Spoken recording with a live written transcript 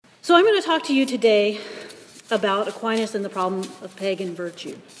So I'm going to talk to you today about Aquinas and the problem of pagan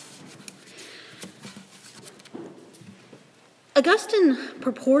virtue. Augustine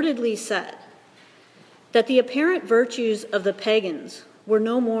purportedly said that the apparent virtues of the pagans were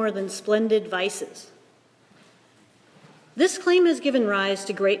no more than splendid vices. This claim has given rise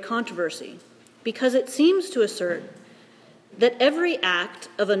to great controversy because it seems to assert that every act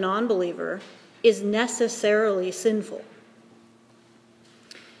of a non-believer is necessarily sinful.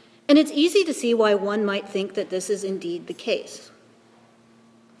 And it's easy to see why one might think that this is indeed the case.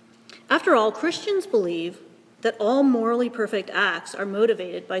 After all, Christians believe that all morally perfect acts are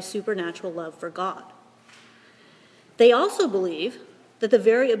motivated by supernatural love for God. They also believe that the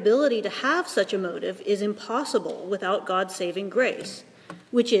very ability to have such a motive is impossible without God's saving grace,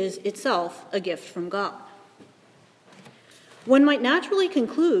 which is itself a gift from God. One might naturally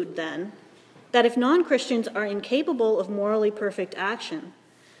conclude, then, that if non-Christians are incapable of morally perfect action,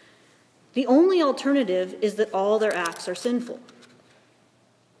 the only alternative is that all their acts are sinful.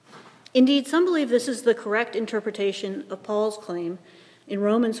 Indeed, some believe this is the correct interpretation of Paul's claim in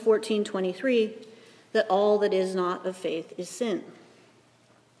Romans 14:23 that all that is not of faith is sin.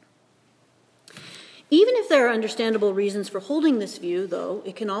 Even if there are understandable reasons for holding this view, though,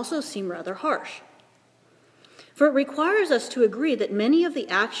 it can also seem rather harsh. For it requires us to agree that many of the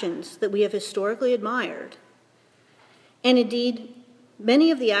actions that we have historically admired, and indeed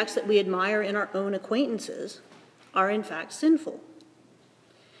many of the acts that we admire in our own acquaintances, are in fact sinful.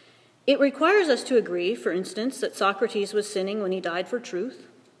 It requires us to agree, for instance, that Socrates was sinning when he died for truth,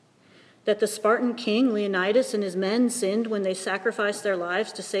 that the Spartan king Leonidas and his men sinned when they sacrificed their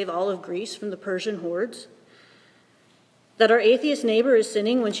lives to save all of Greece from the Persian hordes, that our atheist neighbor is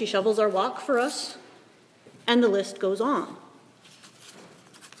sinning when she shovels our walk for us, and the list goes on.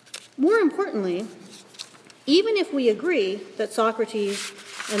 More importantly, even if we agree that Socrates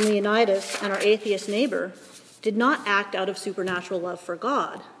and Leonidas and our atheist neighbor did not act out of supernatural love for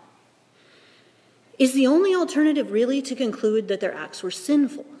God, is the only alternative really to conclude that their acts were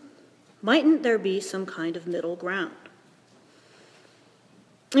sinful? Mightn't there be some kind of middle ground?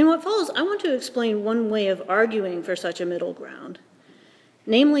 In what follows, I want to explain one way of arguing for such a middle ground,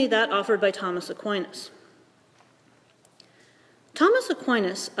 namely that offered by Thomas Aquinas. Thomas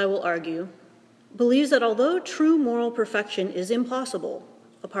Aquinas, I will argue, believes that although true moral perfection is impossible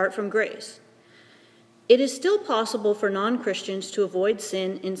apart from grace, it is still possible for non-Christians to avoid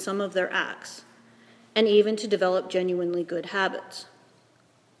sin in some of their acts, and even to develop genuinely good habits.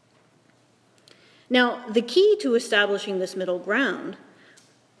 Now, the key to establishing this middle ground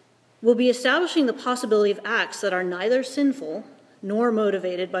will be establishing the possibility of acts that are neither sinful nor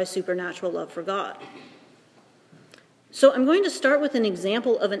motivated by supernatural love for God. So I'm going to start with an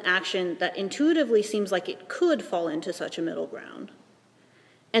example of an action that intuitively seems like it could fall into such a middle ground,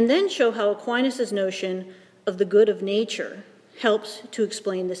 and then show how Aquinas' notion of the good of nature helps to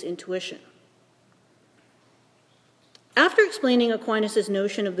explain this intuition. After explaining Aquinas'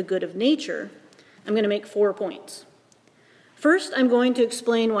 notion of the good of nature, I'm going to make 4 points. First, I'm going to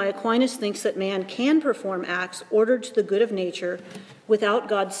explain why Aquinas thinks that man can perform acts ordered to the good of nature without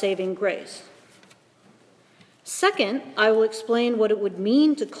God's saving grace. Second, I will explain what it would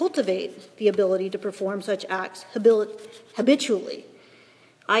mean to cultivate the ability to perform such acts habitually,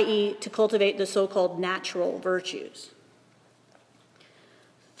 i.e., to cultivate the so-called natural virtues.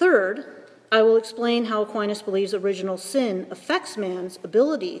 Third, I will explain how Aquinas believes original sin affects man's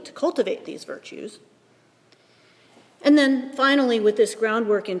ability to cultivate these virtues. And then finally, with this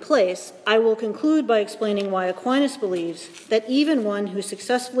groundwork in place, I will conclude by explaining why Aquinas believes that even one who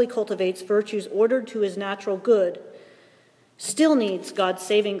successfully cultivates virtues ordered to his natural good still needs God's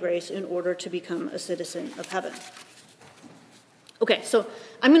saving grace in order to become a citizen of heaven. Okay, so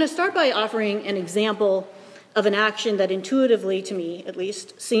I'm going to start by offering an example of an action that intuitively, to me at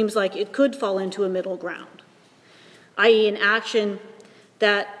least, seems like it could fall into a middle ground, i.e. an action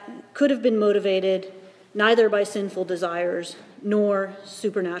that could have been motivated neither by sinful desires nor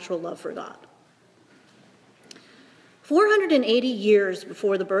supernatural love for God. 480 years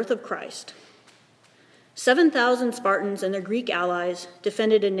before the birth of Christ, 7,000 Spartans and their Greek allies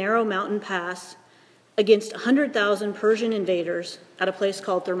defended a narrow mountain pass against 100,000 Persian invaders at a place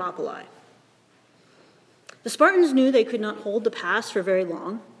called Thermopylae. The Spartans knew they could not hold the pass for very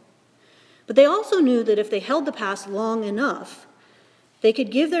long, but they also knew that if they held the pass long enough, they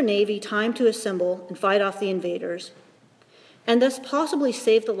could give their navy time to assemble and fight off the invaders, and thus possibly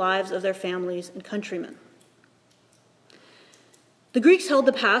save the lives of their families and countrymen. The Greeks held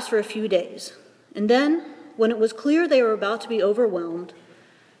the pass for a few days, and then, when it was clear they were about to be overwhelmed,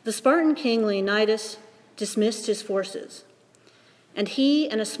 the Spartan king Leonidas dismissed his forces, and he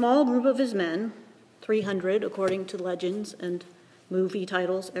and a small group of his men, 300 according to legends and movie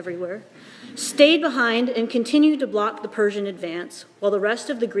titles everywhere, stayed behind and continued to block the Persian advance while the rest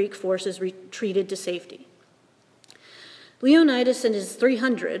of the Greek forces retreated to safety. Leonidas and his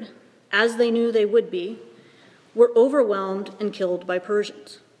 300, as they knew they would be, were overwhelmed and killed by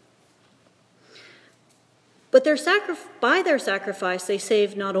Persians. But by their sacrifice, they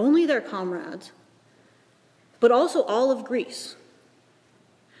saved not only their comrades, but also all of Greece.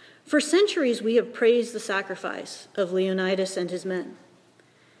 For centuries, we have praised the sacrifice of Leonidas and his men.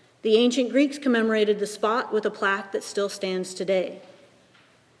 The ancient Greeks commemorated the spot with a plaque that still stands today.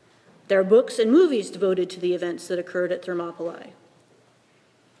 There are books and movies devoted to the events that occurred at Thermopylae.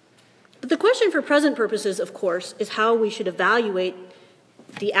 But the question for present purposes, of course, is how we should evaluate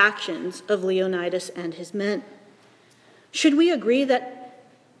the actions of Leonidas and his men. Should we agree that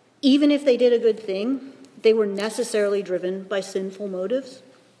even if they did a good thing, they were necessarily driven by sinful motives?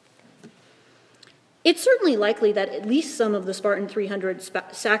 It's certainly likely that at least some of the Spartan 300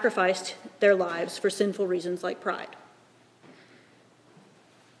 sacrificed their lives for sinful reasons like pride.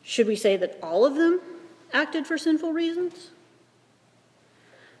 Should we say that all of them acted for sinful reasons?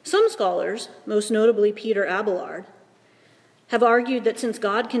 Some scholars, most notably Peter Abelard, have argued that since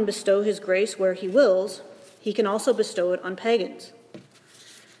God can bestow his grace where he wills, he can also bestow it on pagans.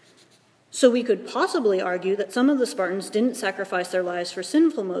 So we could possibly argue that some of the Spartans didn't sacrifice their lives for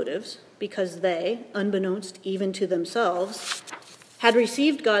sinful motives because they, unbeknownst even to themselves, had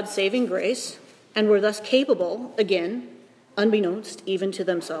received God's saving grace and were thus capable, again, unbeknownst even to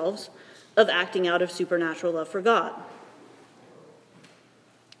themselves, of acting out of supernatural love for God.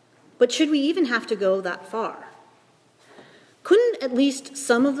 But should we even have to go that far? Couldn't at least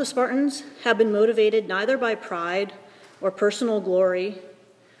some of the Spartans have been motivated neither by pride or personal glory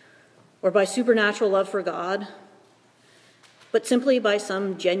or by supernatural love for God, but simply by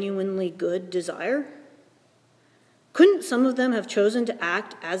some genuinely good desire? Couldn't some of them have chosen to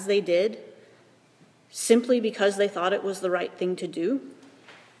act as they did simply because they thought it was the right thing to do?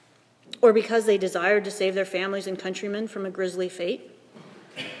 Or because they desired to save their families and countrymen from a grisly fate?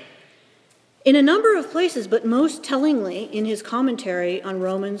 In a number of places, but most tellingly in his commentary on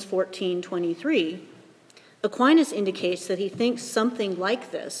Romans 14:23, Aquinas indicates that he thinks something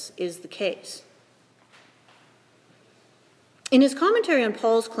like this is the case. In his commentary on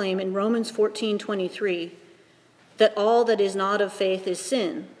Paul's claim in Romans 14:23 that all that is not of faith is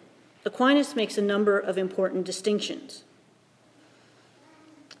sin, Aquinas makes a number of important distinctions.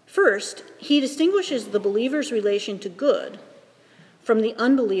 First, he distinguishes the believer's relation to good from the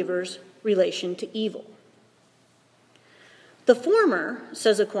unbeliever's relation to evil. The former,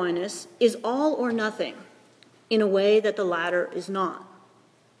 says Aquinas, is all or nothing in a way that the latter is not.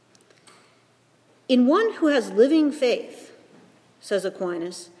 In one who has living faith, says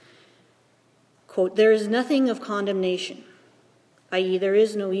Aquinas, quote, there is nothing of condemnation, i.e., there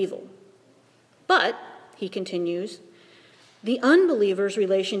is no evil. But, he continues, the unbeliever's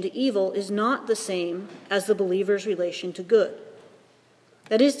relation to evil is not the same as the believer's relation to good.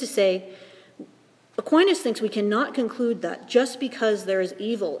 That is to say, Aquinas thinks we cannot conclude that just because there is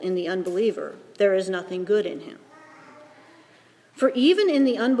evil in the unbeliever, there is nothing good in him. For even in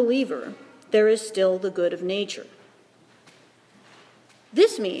the unbeliever, there is still the good of nature.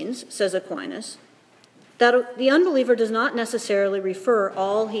 This means, says Aquinas, that the unbeliever does not necessarily refer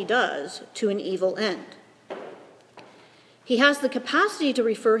all he does to an evil end. He has the capacity to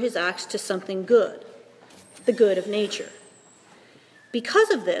refer his acts to something good, the good of nature.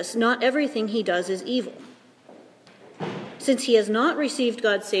 Because of this, not everything he does is evil. Since he has not received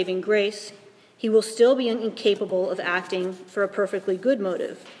God's saving grace, he will still be incapable of acting for a perfectly good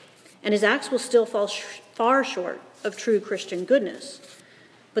motive, and his acts will still fall far short of true Christian goodness,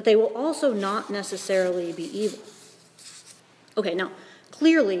 but they will also not necessarily be evil. Okay, now,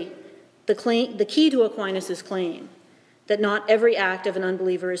 clearly, the key to Aquinas' claim that not every act of an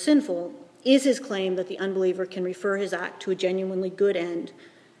unbeliever is sinful is his claim that the unbeliever can refer his act to a genuinely good end,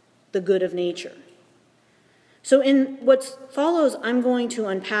 the good of nature. So in what follows, I'm going to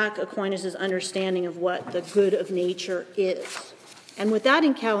unpack Aquinas' understanding of what the good of nature is. And with that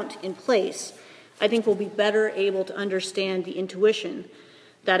account in place, I think we'll be better able to understand the intuition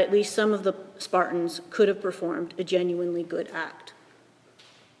that at least some of the Spartans could have performed a genuinely good act.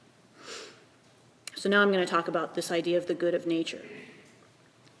 So now I'm going to talk about this idea of the good of nature.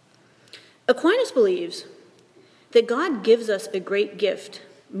 Aquinas believes that God gives us a great gift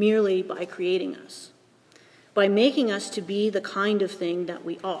merely by creating us, by making us to be the kind of thing that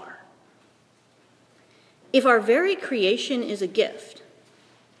we are. If our very creation is a gift,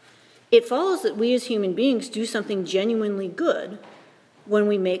 it follows that we as human beings do something genuinely good when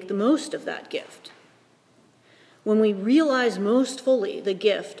we make the most of that gift, when we realize most fully the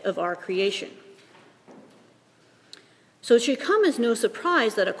gift of our creation. So it should come as no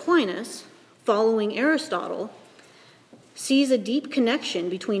surprise that Aquinas, following Aristotle, sees a deep connection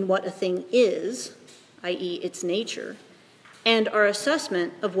between what a thing is, i.e. its nature, and our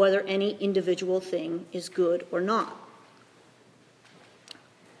assessment of whether any individual thing is good or not.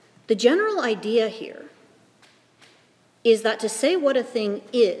 The general idea here is that to say what a thing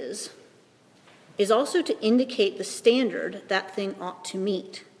is also to indicate the standard that thing ought to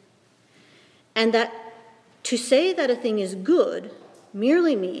meet, and that to say that a thing is good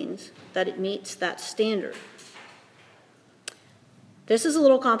merely means that it meets that standard. This is a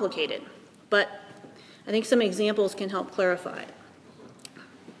little complicated, but I think some examples can help clarify it.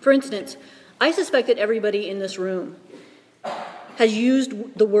 For instance, I suspect that everybody in this room has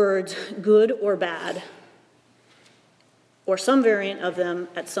used the words good or bad, or some variant of them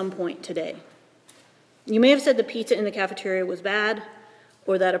at some point today. You may have said the pizza in the cafeteria was bad,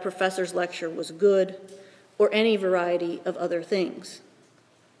 or that a professor's lecture was good, or any variety of other things.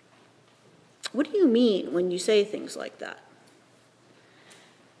 What do you mean when you say things like that?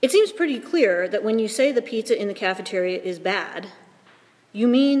 It seems pretty clear that when you say the pizza in the cafeteria is bad, you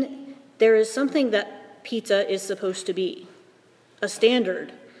mean there is something that pizza is supposed to be, a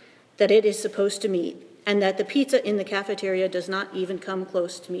standard that it is supposed to meet, and that the pizza in the cafeteria does not even come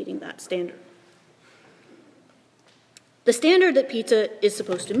close to meeting that standard. The standard that pizza is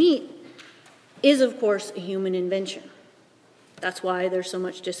supposed to meet is, of course, a human invention. That's why there's so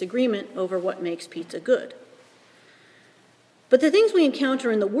much disagreement over what makes pizza good. But the things we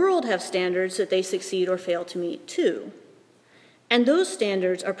encounter in the world have standards that they succeed or fail to meet too. And those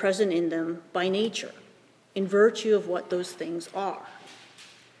standards are present in them by nature, in virtue of what those things are.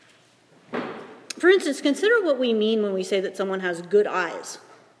 For instance, consider what we mean when we say that someone has good eyes.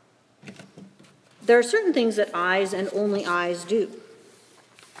 There are certain things that eyes and only eyes do.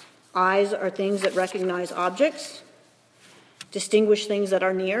 Eyes are things that recognize objects, distinguish things that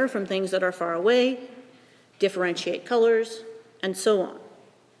are near from things that are far away, differentiate colors, and so on.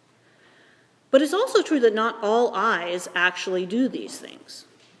 But it's also true that not all eyes actually do these things,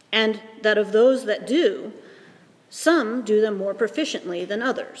 and that of those that do, some do them more proficiently than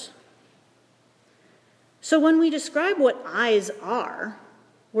others. So when we describe what eyes are,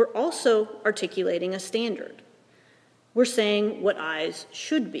 we're also articulating a standard. We're saying what eyes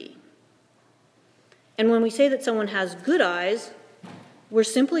should be. And when we say that someone has good eyes, we're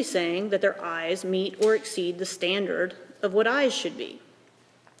simply saying that their eyes meet or exceed the standard of what eyes should be.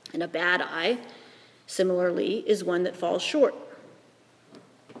 And a bad eye, similarly, is one that falls short.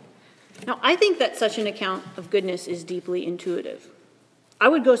 Now, I think that such an account of goodness is deeply intuitive. I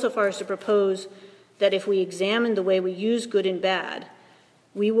would go so far as to propose that if we examine the way we use good and bad,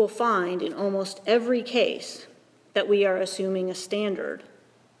 we will find in almost every case that we are assuming a standard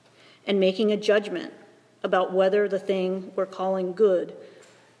and making a judgment about whether the thing we're calling good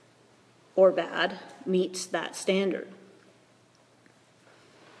or bad meets that standard.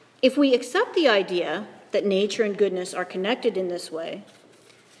 If we accept the idea that nature and goodness are connected in this way,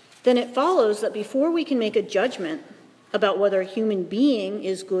 then it follows that before we can make a judgment about whether a human being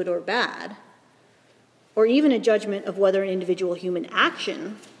is good or bad, or even a judgment of whether an individual human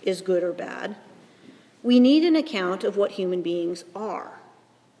action is good or bad, we need an account of what human beings are,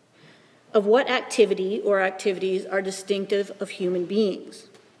 of what activity or activities are distinctive of human beings.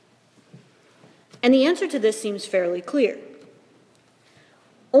 And the answer to this seems fairly clear.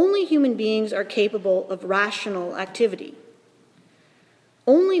 Only human beings are capable of rational activity.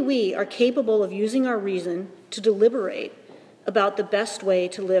 Only we are capable of using our reason to deliberate about the best way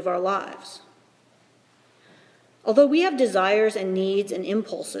to live our lives. Although we have desires and needs and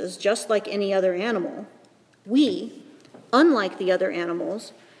impulses just like any other animal, we, unlike the other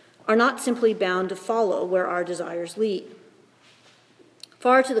animals, are not simply bound to follow where our desires lead.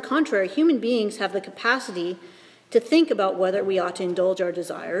 Far to the contrary, human beings have the capacity to think about whether we ought to indulge our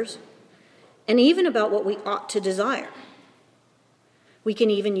desires, and even about what we ought to desire. We can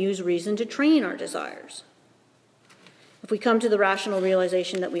even use reason to train our desires. If we come to the rational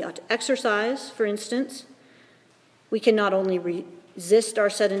realization that we ought to exercise, for instance, we can not only resist our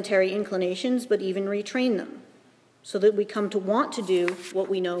sedentary inclinations, but even retrain them, so that we come to want to do what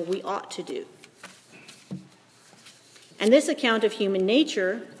we know we ought to do. And this account of human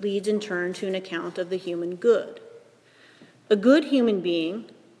nature leads in turn to an account of the human good. A good human being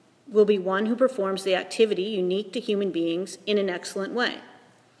will be one who performs the activity unique to human beings in an excellent way,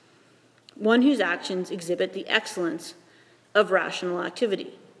 one whose actions exhibit the excellence of rational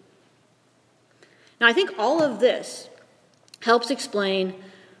activity. Now, I think all of this helps explain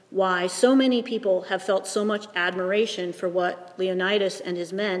why so many people have felt so much admiration for what Leonidas and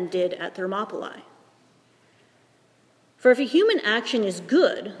his men did at Thermopylae. For if a human action is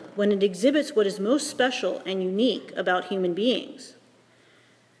good when it exhibits what is most special and unique about human beings,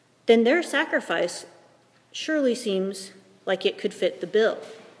 then their sacrifice surely seems like it could fit the bill.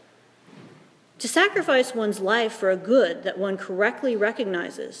 To sacrifice one's life for a good that one correctly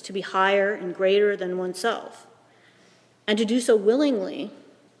recognizes to be higher and greater than oneself, and to do so willingly,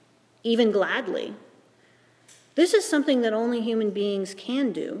 even gladly, this is something that only human beings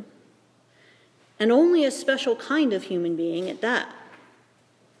can do, and only a special kind of human being at that.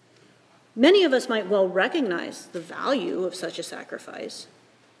 Many of us might well recognize the value of such a sacrifice,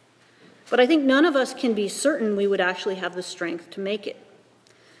 but I think none of us can be certain we would actually have the strength to make it,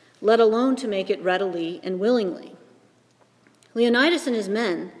 let alone to make it readily and willingly. Leonidas and his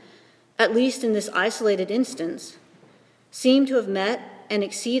men, at least in this isolated instance, seem to have met and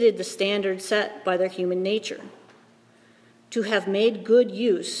exceeded the standard set by their human nature, to have made good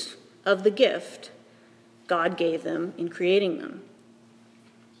use of the gift God gave them in creating them.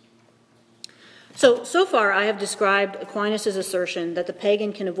 So far I have described Aquinas' assertion that the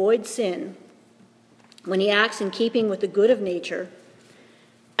pagan can avoid sin when he acts in keeping with the good of nature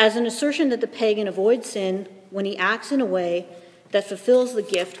as an assertion that the pagan avoids sin when he acts in a way that fulfills the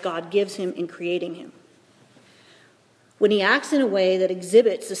gift God gives him in creating him, when he acts in a way that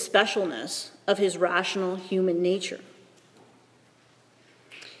exhibits the specialness of his rational human nature.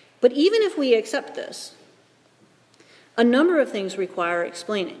 But even if we accept this, a number of things require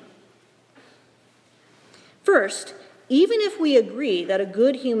explaining. First, even if we agree that a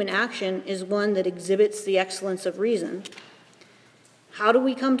good human action is one that exhibits the excellence of reason, how do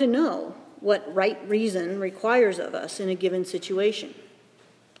we come to know what right reason requires of us in a given situation?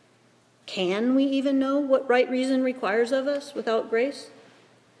 Can we even know what right reason requires of us without grace?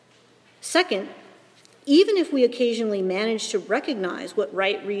 Second, even if we occasionally manage to recognize what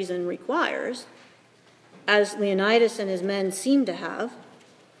right reason requires, as Leonidas and his men seem to have,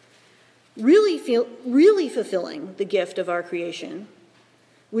 really fulfilling the gift of our creation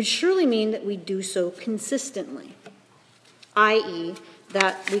would surely mean that we do so consistently, i.e.,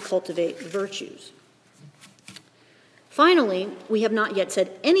 that we cultivate virtues. Finally, we have not yet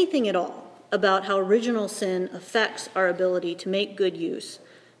said anything at all about how original sin affects our ability to make good use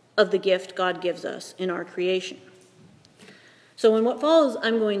of the gift God gives us in our creation. So in what follows,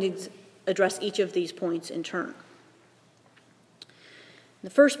 I'm going to address each of these points in turn. The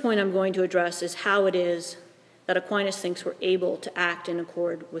first point I'm going to address is how it is that Aquinas thinks we're able to act in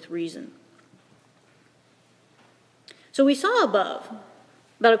accord with reason. So we saw above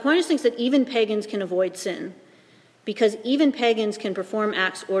that Aquinas thinks that even pagans can avoid sin because even pagans can perform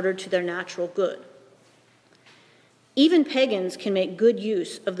acts ordered to their natural good. Even pagans can make good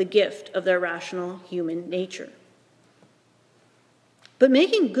use of the gift of their rational human nature. But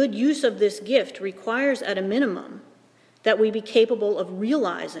making good use of this gift requires, at a minimum, that we be capable of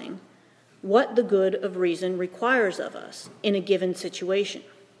realizing what the good of reason requires of us in a given situation.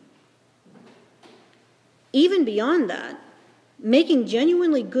 Even beyond that, making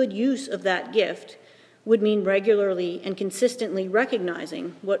genuinely good use of that gift would mean regularly and consistently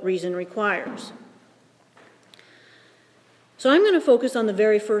recognizing what reason requires. So I'm going to focus on the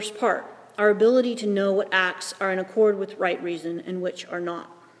very first part, our ability to know what acts are in accord with right reason and which are not.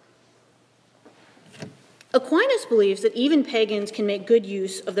 Aquinas believes that even pagans can make good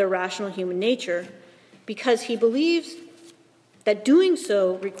use of their rational human nature because he believes that doing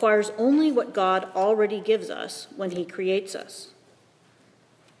so requires only what God already gives us when he creates us.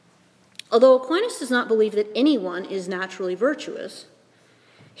 Although Aquinas does not believe that anyone is naturally virtuous,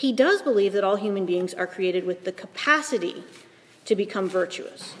 he does believe that all human beings are created with the capacity to become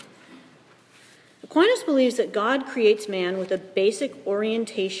virtuous. Aquinas believes that God creates man with a basic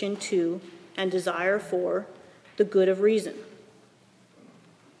orientation to and desire for the good of reason.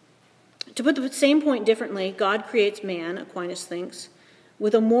 To put the same point differently, God creates man, Aquinas thinks,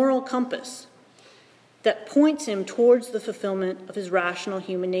 with a moral compass that points him towards the fulfillment of his rational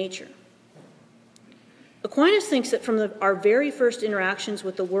human nature. Aquinas thinks that from our very first interactions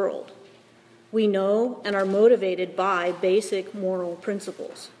with the world, we know and are motivated by basic moral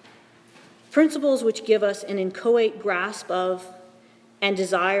principles. Principles which give us an inchoate grasp of and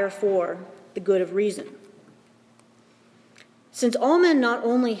desire for the good of reason. Since all men not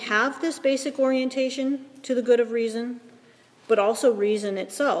only have this basic orientation to the good of reason, but also reason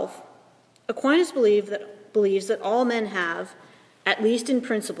itself, Aquinas believes that all men have, at least in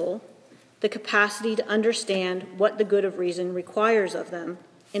principle, the capacity to understand what the good of reason requires of them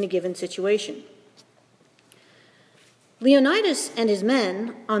in a given situation. Leonidas and his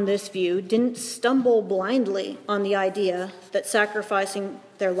men on this view didn't stumble blindly on the idea that sacrificing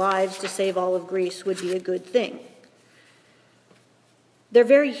their lives to save all of Greece would be a good thing. Their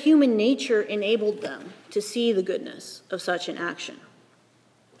very human nature enabled them to see the goodness of such an action.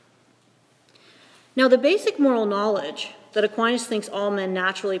 Now, the basic moral knowledge that Aquinas thinks all men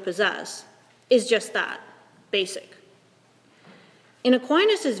naturally possess is just that, basic. In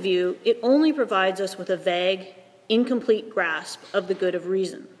Aquinas' view, it only provides us with a vague, incomplete grasp of the good of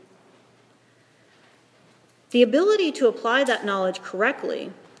reason. The ability to apply that knowledge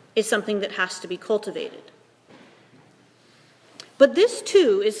correctly is something that has to be cultivated. But this,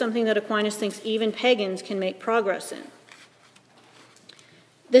 too, is something that Aquinas thinks even pagans can make progress in.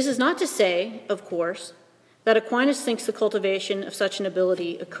 This is not to say, of course, that Aquinas thinks the cultivation of such an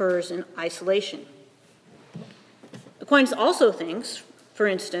ability occurs in isolation. Aquinas also thinks, for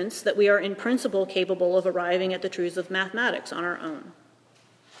instance, that we are in principle capable of arriving at the truths of mathematics on our own.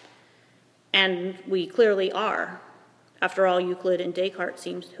 And we clearly are. After all, Euclid and Descartes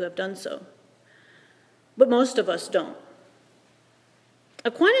seem to have done so. But most of us don't.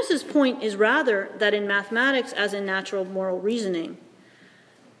 Aquinas' point is rather that in mathematics, as in natural moral reasoning,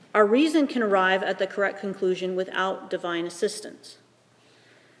 our reason can arrive at the correct conclusion without divine assistance.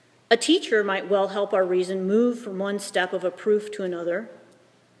 A teacher might well help our reason move from one step of a proof to another,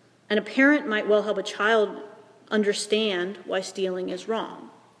 and a parent might well help a child understand why stealing is wrong.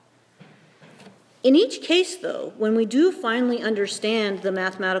 In each case, though, when we do finally understand the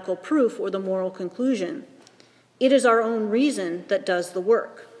mathematical proof or the moral conclusion, it is our own reason that does the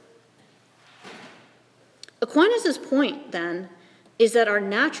work. Aquinas' point, then, is that our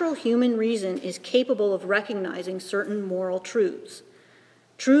natural human reason is capable of recognizing certain moral truths.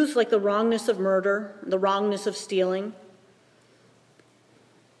 Truths like the wrongness of murder, the wrongness of stealing.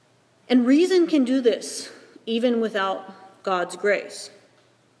 And reason can do this even without God's grace.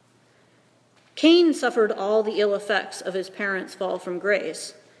 Cain suffered all the ill effects of his parents' fall from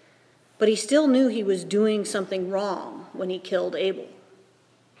grace, but he still knew he was doing something wrong when he killed Abel.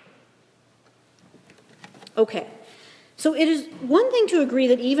 Okay, so it is one thing to agree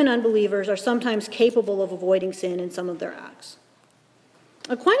that even unbelievers are sometimes capable of avoiding sin in some of their acts.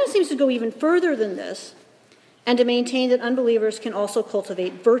 Aquinas seems to go even further than this and to maintain that unbelievers can also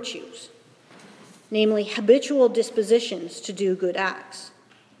cultivate virtues, namely habitual dispositions to do good acts.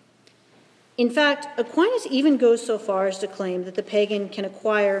 In fact, Aquinas even goes so far as to claim that the pagan can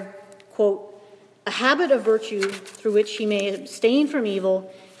acquire, quote, a habit of virtue through which he may abstain from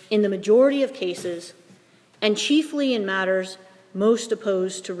evil in the majority of cases, and chiefly in matters most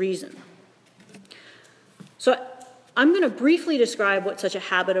opposed to reason. So I'm going to briefly describe what such a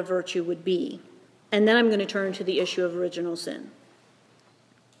habit of virtue would be, and then I'm going to turn to the issue of original sin.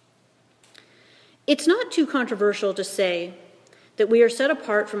 It's not too controversial to say that we are set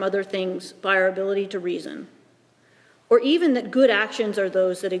apart from other things by our ability to reason, or even that good actions are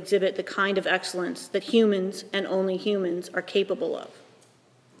those that exhibit the kind of excellence that humans and only humans are capable of.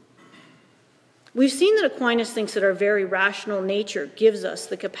 We've seen that Aquinas thinks that our very rational nature gives us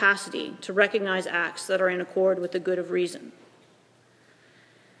the capacity to recognize acts that are in accord with the good of reason.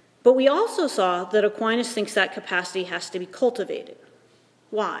 But we also saw that Aquinas thinks that capacity has to be cultivated.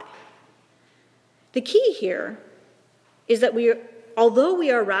 Why? The key here is that although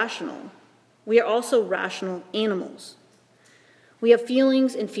we are rational, we are also rational animals. We have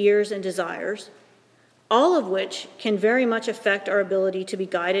feelings and fears and desires, all of which can very much affect our ability to be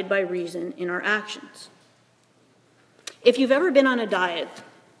guided by reason in our actions. If you've ever been on a diet,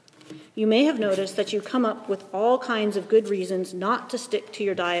 you may have noticed that you come up with all kinds of good reasons not to stick to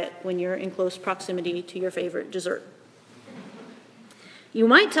your diet when you're in close proximity to your favorite dessert. You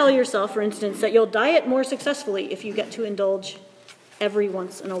might tell yourself, for instance, that you'll diet more successfully if you get to indulge every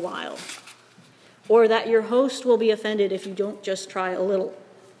once in a while, or that your host will be offended if you don't just try a little.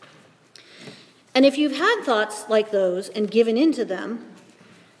 And if you've had thoughts like those and given in to them,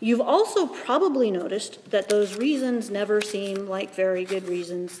 you've also probably noticed that those reasons never seem like very good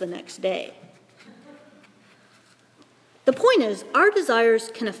reasons the next day. The point is, our desires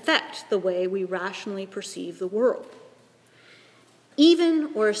can affect the way we rationally perceive the world,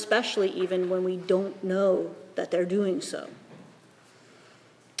 even or especially even when we don't know that they're doing so.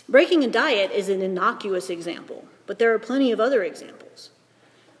 Breaking a diet is an innocuous example, but there are plenty of other examples.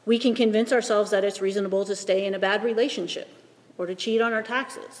 We can convince ourselves that it's reasonable to stay in a bad relationship, or to cheat on our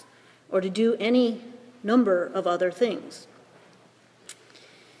taxes, or to do any number of other things.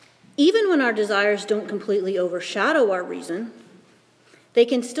 Even when our desires don't completely overshadow our reason, they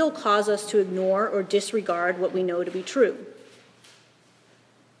can still cause us to ignore or disregard what we know to be true.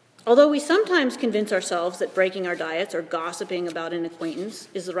 Although we sometimes convince ourselves that breaking our diets or gossiping about an acquaintance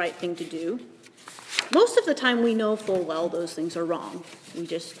is the right thing to do, most of the time we know full well those things are wrong. We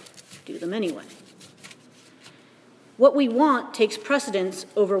just do them anyway. What we want takes precedence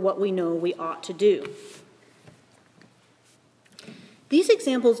over what we know we ought to do. These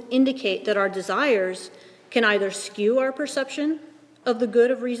examples indicate that our desires can either skew our perception of the good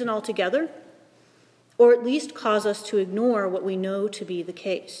of reason altogether, or at least cause us to ignore what we know to be the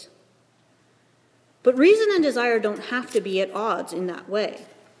case. But reason and desire don't have to be at odds in that way.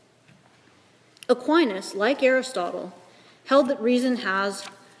 Aquinas, like Aristotle, held that reason has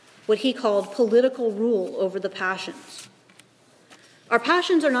what he called political rule over the passions. Our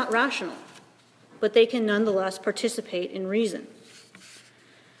passions are not rational, but they can nonetheless participate in reason.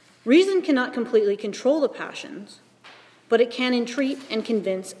 Reason cannot completely control the passions, but it can entreat and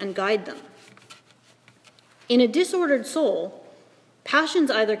convince and guide them. In a disordered soul,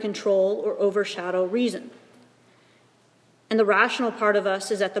 passions either control or overshadow reason, and the rational part of us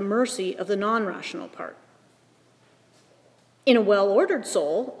is at the mercy of the non-rational part. In a well-ordered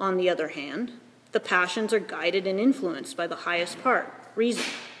soul, on the other hand, the passions are guided and influenced by the highest part, reason.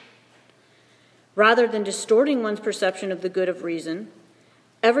 Rather than distorting one's perception of the good of reason,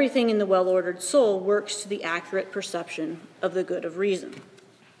 everything in the well-ordered soul works to the accurate perception of the good of reason.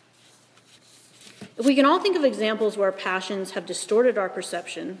 If we can all think of examples where passions have distorted our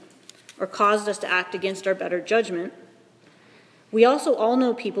perception or caused us to act against our better judgment, we also all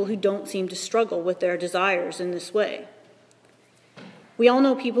know people who don't seem to struggle with their desires in this way. We all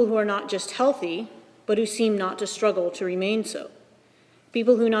know people who are not just healthy, but who seem not to struggle to remain so.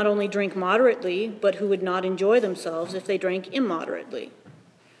 People who not only drink moderately, but who would not enjoy themselves if they drank immoderately.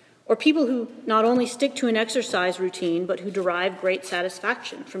 Or people who not only stick to an exercise routine, but who derive great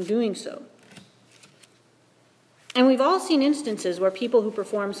satisfaction from doing so. And we've all seen instances where people who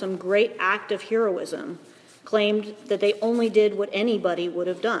performed some great act of heroism claimed that they only did what anybody would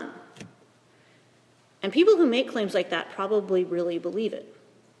have done. And people who make claims like that probably really believe it,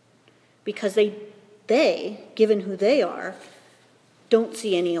 because they, given who they are, don't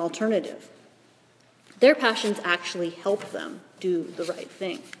see any alternative. Their passions actually help them do the right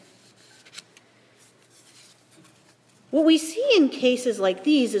thing. What we see in cases like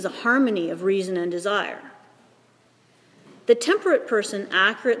these is a harmony of reason and desire. The temperate person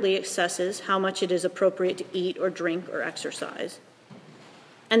accurately assesses how much it is appropriate to eat or drink or exercise,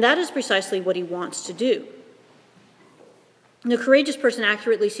 and that is precisely what he wants to do. The courageous person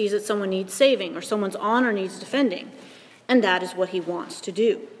accurately sees that someone needs saving or someone's honor needs defending, and that is what he wants to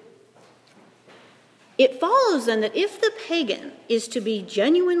do. It follows then that if the pagan is to be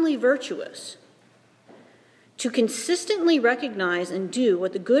genuinely virtuous, to consistently recognize and do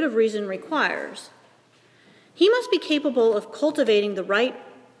what the good of reason requires, he must be capable of cultivating the right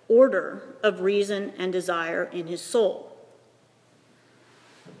order of reason and desire in his soul.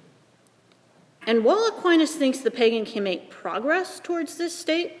 And while Aquinas thinks the pagan can make progress towards this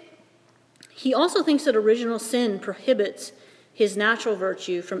state, he also thinks that original sin prohibits his natural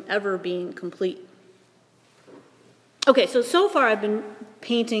virtue from ever being complete. Okay, so far I've been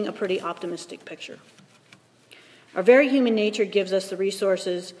painting a pretty optimistic picture. Our very human nature gives us the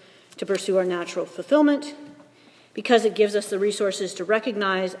resources to pursue our natural fulfillment, because it gives us the resources to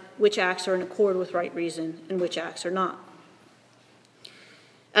recognize which acts are in accord with right reason and which acts are not.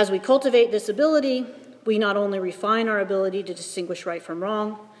 As we cultivate this ability, we not only refine our ability to distinguish right from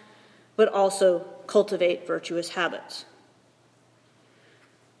wrong, but also cultivate virtuous habits.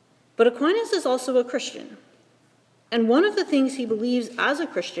 But Aquinas is also a Christian, and one of the things he believes as a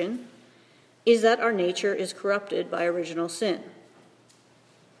Christian is that our nature is corrupted by original sin.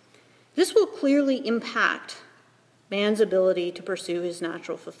 This will clearly impact man's ability to pursue his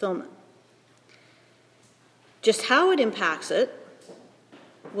natural fulfillment. Just how it impacts it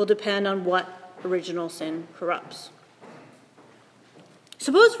will depend on what original sin corrupts.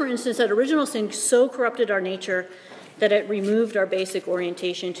 Suppose, for instance, that original sin so corrupted our nature that it removed our basic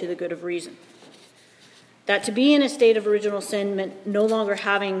orientation to the good of reason. That to be in a state of original sin meant no longer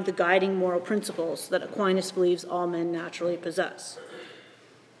having the guiding moral principles that Aquinas believes all men naturally possess.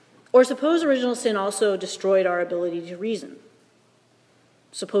 Or suppose original sin also destroyed our ability to reason.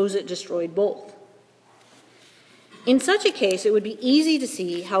 Suppose it destroyed both. In such a case, it would be easy to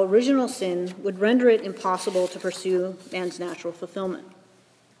see how original sin would render it impossible to pursue man's natural fulfillment.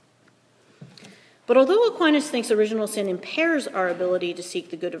 But although Aquinas thinks original sin impairs our ability to seek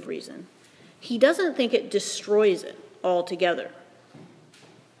the good of reason, he doesn't think it destroys it altogether.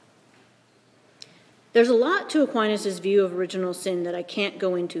 There's a lot to Aquinas' view of original sin that I can't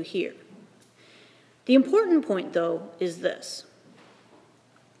go into here. The important point, though, is this.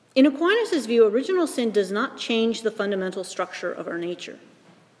 In Aquinas' view, original sin does not change the fundamental structure of our nature.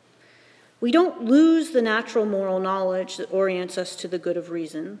 We don't lose the natural moral knowledge that orients us to the good of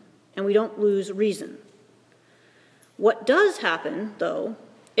reason, and we don't lose reason. What does happen, though,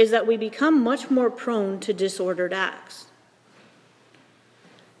 is that we become much more prone to disordered acts.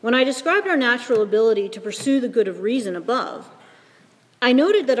 When I described our natural ability to pursue the good of reason above, I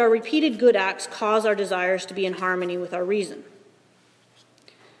noted that our repeated good acts cause our desires to be in harmony with our reason.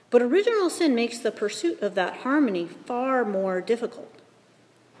 But original sin makes the pursuit of that harmony far more difficult.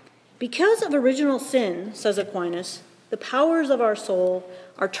 Because of original sin, says Aquinas, the powers of our soul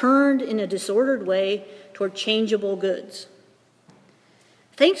are turned in a disordered way toward changeable goods.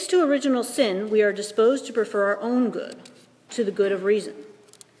 Thanks to original sin, we are disposed to prefer our own good to the good of reason.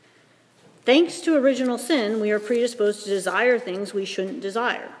 Thanks to original sin, we are predisposed to desire things we shouldn't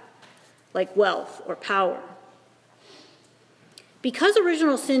desire, like wealth or power. Because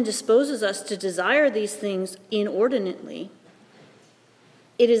original sin disposes us to desire these things inordinately,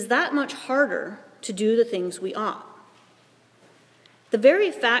 it is that much harder to do the things we ought. The very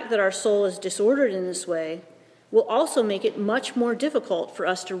fact that our soul is disordered in this way will also make it much more difficult for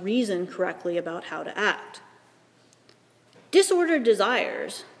us to reason correctly about how to act. Disordered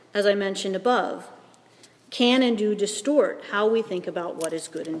desires, as I mentioned above, can and do distort how we think about what is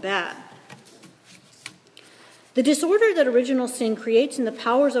good and bad. The disorder that original sin creates in the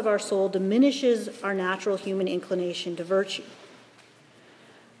powers of our soul diminishes our natural human inclination to virtue.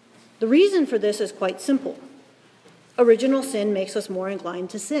 The reason for this is quite simple. Original sin makes us more inclined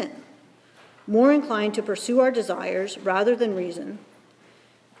to sin, more inclined to pursue our desires rather than reason,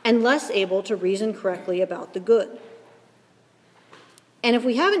 and less able to reason correctly about the good. And if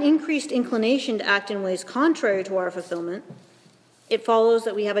we have an increased inclination to act in ways contrary to our fulfillment, it follows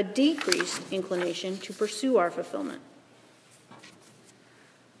that we have a decreased inclination to pursue our fulfillment.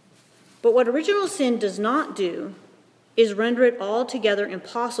 But what original sin does not do is render it altogether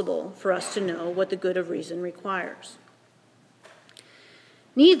impossible for us to know what the good of reason requires.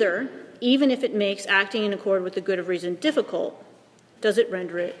 Neither, even if it makes acting in accord with the good of reason difficult, does it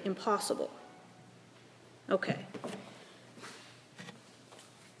render it impossible. Okay.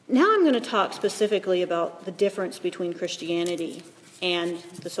 Now I'm going to talk specifically about the difference between Christianity and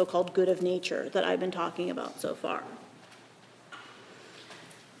the so-called good of nature that I've been talking about so far.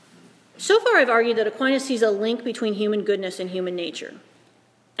 So far, I've argued that Aquinas sees a link between human goodness and human nature,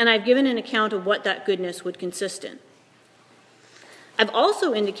 and I've given an account of what that goodness would consist in. I've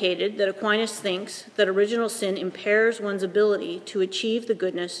also indicated that Aquinas thinks that original sin impairs one's ability to achieve the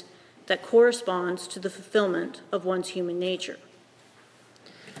goodness that corresponds to the fulfillment of one's human nature.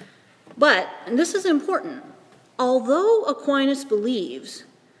 But, and this is important, although Aquinas believes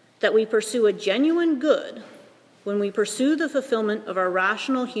that we pursue a genuine good when we pursue the fulfillment of our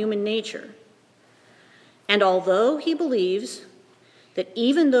rational human nature, and although he believes that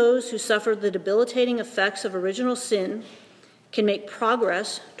even those who suffer the debilitating effects of original sin can make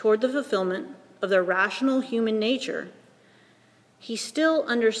progress toward the fulfillment of their rational human nature, he still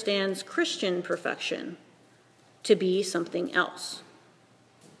understands Christian perfection to be something else.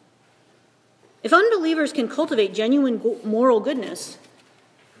 If unbelievers can cultivate genuine moral goodness,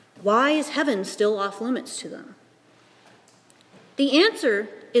 why is heaven still off limits to them? The answer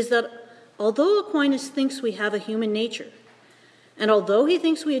is that although Aquinas thinks we have a human nature, and although he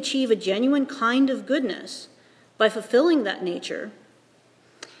thinks we achieve a genuine kind of goodness by fulfilling that nature,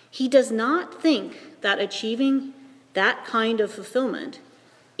 he does not think that achieving that kind of fulfillment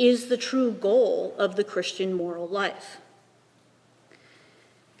is the true goal of the Christian moral life.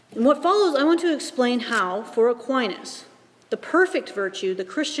 In what follows, I want to explain how, for Aquinas, the perfect virtue the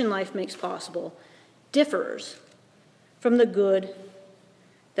Christian life makes possible differs from the good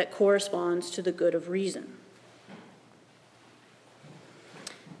that corresponds to the good of reason.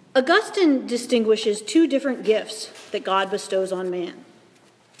 Augustine distinguishes two different gifts that God bestows on man.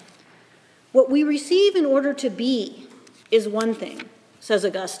 What we receive in order to be is one thing, says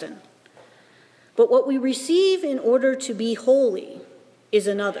Augustine, but what we receive in order to be holy is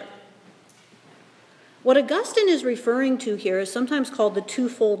another. What Augustine is referring to here is sometimes called the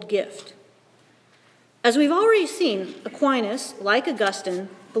twofold gift. As we've already seen, Aquinas, like Augustine,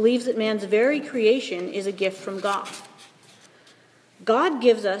 believes that man's very creation is a gift from God. God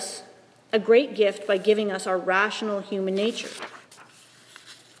gives us a great gift by giving us our rational human nature.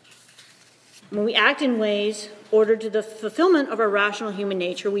 When we act in ways ordered to the fulfillment of our rational human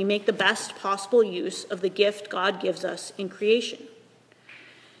nature, we make the best possible use of the gift God gives us in creation.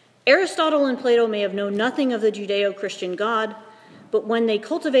 Aristotle and Plato may have known nothing of the Judeo-Christian God, but when they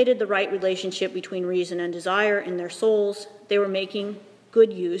cultivated the right relationship between reason and desire in their souls, they were making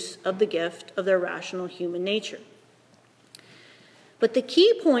good use of the gift of their rational human nature. But the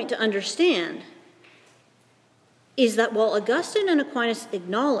key point to understand is that while Augustine and Aquinas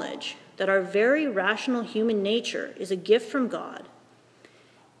acknowledge that our very rational human nature is a gift from God,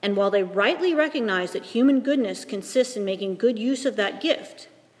 and while they rightly recognize that human goodness consists in making good use of that gift,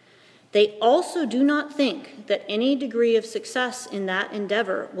 they also do not think that any degree of success in that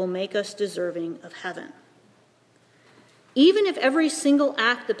endeavor will make us deserving of heaven. Even if every single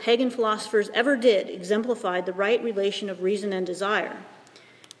act the pagan philosophers ever did exemplified the right relation of reason and desire,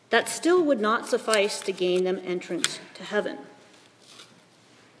 that still would not suffice to gain them entrance to heaven.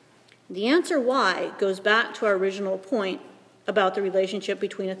 The answer why goes back to our original point about the relationship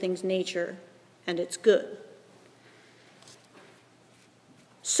between a thing's nature and its good.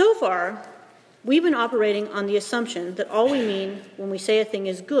 So far, we've been operating on the assumption that all we mean when we say a thing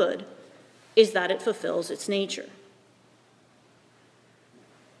is good is that it fulfills its nature.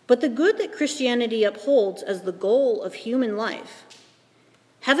 But the good that Christianity upholds as the goal of human life,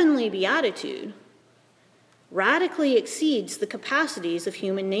 heavenly beatitude, radically exceeds the capacities of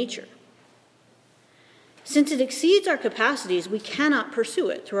human nature. Since it exceeds our capacities, we cannot pursue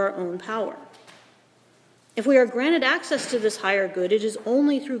it through our own power. If we are granted access to this higher good, it is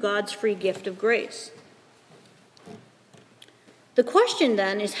only through God's free gift of grace. The question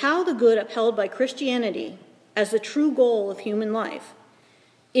then is how the good upheld by Christianity as the true goal of human life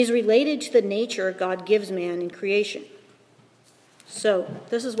is related to the nature God gives man in creation. So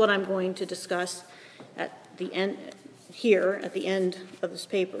this is what I'm going to discuss at the end of this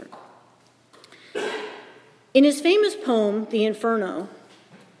paper. In his famous poem, The Inferno,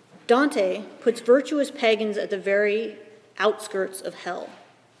 Dante puts virtuous pagans at the very outskirts of hell.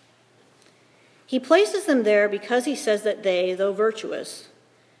 He places them there because he says that they, though virtuous,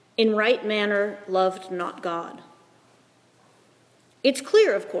 in right manner loved not God. It's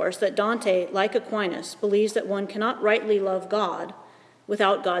clear, of course, that Dante, like Aquinas, believes that one cannot rightly love God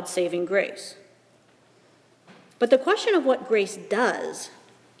without God's saving grace. But the question of what grace does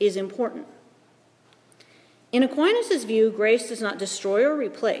is important. In Aquinas' view, grace does not destroy or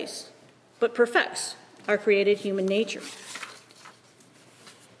replace, but perfects our created human nature.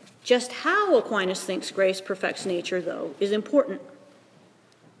 Just how Aquinas thinks grace perfects nature, though, is important.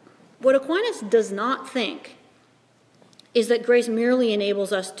 What Aquinas does not think is that grace merely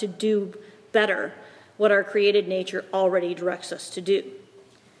enables us to do better what our created nature already directs us to do.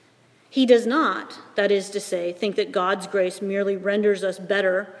 He does not, that is to say, think that God's grace merely renders us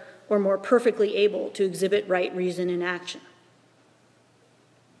better or more perfectly able to exhibit right reason in action.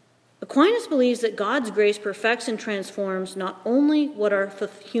 Aquinas believes that God's grace perfects and transforms not only what our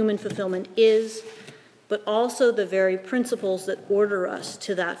human fulfillment is, but also the very principles that order us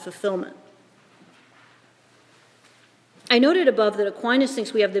to that fulfillment. I noted above that Aquinas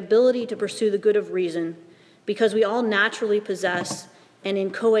thinks we have the ability to pursue the good of reason because we all naturally possess an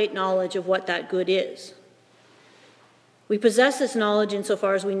inchoate knowledge of what that good is. We possess this knowledge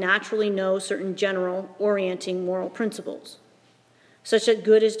insofar as we naturally know certain general, orienting moral principles, such that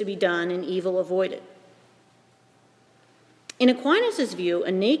good is to be done and evil avoided. In Aquinas' view,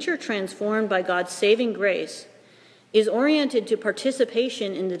 a nature transformed by God's saving grace is oriented to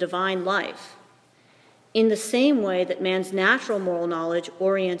participation in the divine life, in the same way that man's natural moral knowledge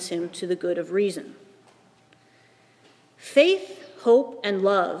orients him to the good of reason. Faith, hope, and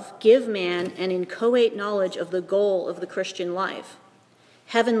love give man an inchoate knowledge of the goal of the Christian life,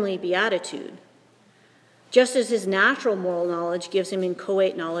 heavenly beatitude, just as his natural moral knowledge gives him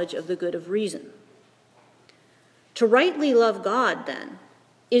inchoate knowledge of the good of reason. To rightly love God, then,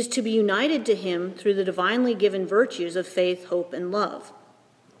 is to be united to him through the divinely given virtues of faith, hope, and love.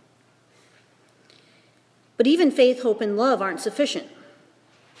 But even faith, hope, and love aren't sufficient.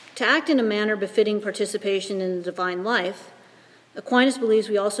 To act in a manner befitting participation in the divine life, Aquinas believes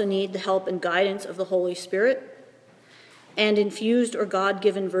we also need the help and guidance of the Holy Spirit and infused or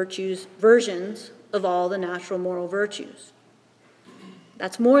God-given versions of all the natural moral virtues.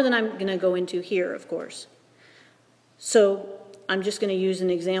 That's more than I'm going to go into here, of course. So I'm just going to use an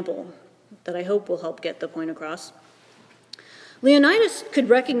example that I hope will help get the point across. Leonidas could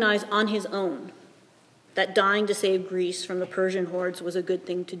recognize on his own that dying to save Greece from the Persian hordes was a good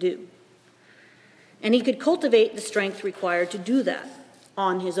thing to do. And he could cultivate the strength required to do that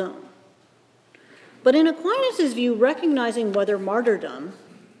on his own. But in Aquinas' view, recognizing whether martyrdom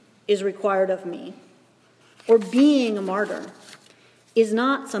is required of me or being a martyr is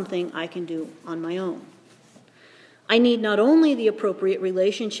not something I can do on my own. I need not only the appropriate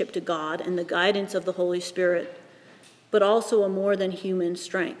relationship to God and the guidance of the Holy Spirit, but also a more than human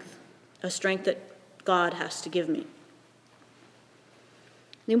strength, a strength that God has to give me.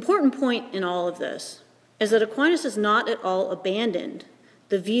 The important point in all of this is that Aquinas has not at all abandoned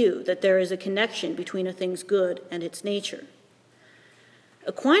the view that there is a connection between a thing's good and its nature.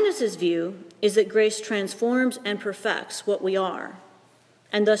 Aquinas' view is that grace transforms and perfects what we are,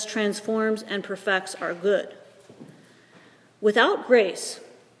 and thus transforms and perfects our good. Without grace,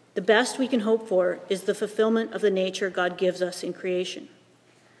 the best we can hope for is the fulfillment of the nature God gives us in creation.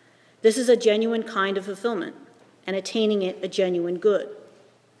 This is a genuine kind of fulfillment, and attaining it a genuine good.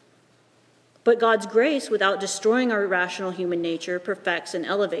 But God's grace, without destroying our irrational human nature, perfects and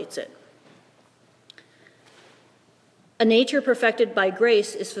elevates it. A nature perfected by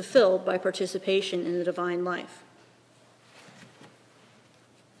grace is fulfilled by participation in the divine life.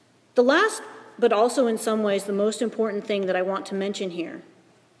 The last, but also in some ways the most important thing that I want to mention here,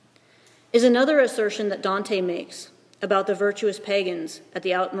 is another assertion that Dante makes about the virtuous pagans at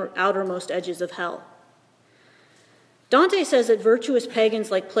the outermost edges of hell. Dante says that virtuous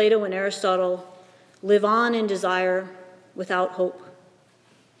pagans like Plato and Aristotle live on in desire without hope.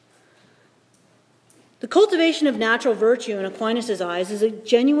 The cultivation of natural virtue in Aquinas' eyes is a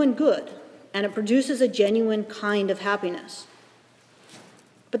genuine good, and it produces a genuine kind of happiness.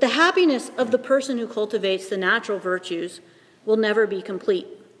 But the happiness of the person who cultivates the natural virtues will never be complete.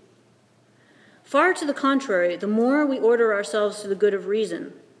 Far to the contrary, the more we order ourselves to the good of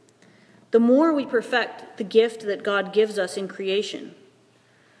reason, the more we perfect the gift that God gives us in creation,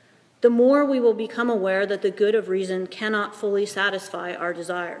 the more we will become aware that the good of reason cannot fully satisfy our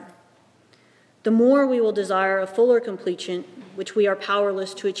desire. The more we will desire a fuller completion which we are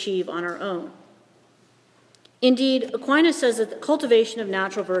powerless to achieve on our own. Indeed, Aquinas says that the cultivation of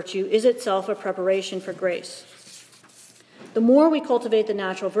natural virtue is itself a preparation for grace. The more we cultivate the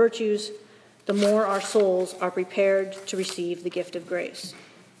natural virtues, the more our souls are prepared to receive the gift of grace.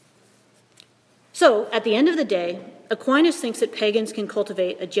 So, at the end of the day, Aquinas thinks that pagans can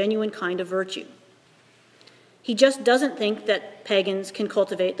cultivate a genuine kind of virtue. He just doesn't think that pagans can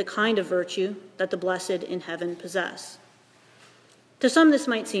cultivate the kind of virtue that the blessed in heaven possess. To some, this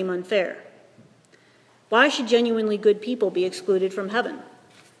might seem unfair. Why should genuinely good people be excluded from heaven?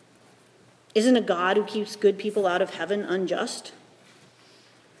 Isn't a God who keeps good people out of heaven unjust?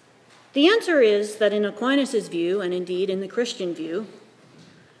 The answer is that in Aquinas' view, and indeed in the Christian view,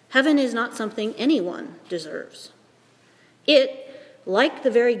 heaven is not something anyone deserves. It, like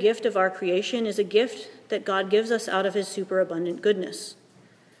the very gift of our creation, is a gift that God gives us out of his superabundant goodness.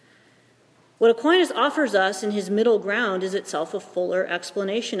 What Aquinas offers us in his middle ground is itself a fuller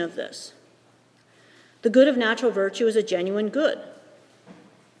explanation of this. The good of natural virtue is a genuine good.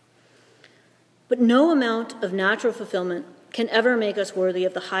 But no amount of natural fulfillment can ever make us worthy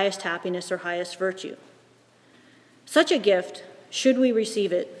of the highest happiness or highest virtue. Such a gift, should we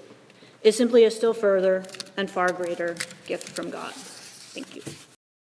receive it, is simply a still further and far greater gift from God. Thank you.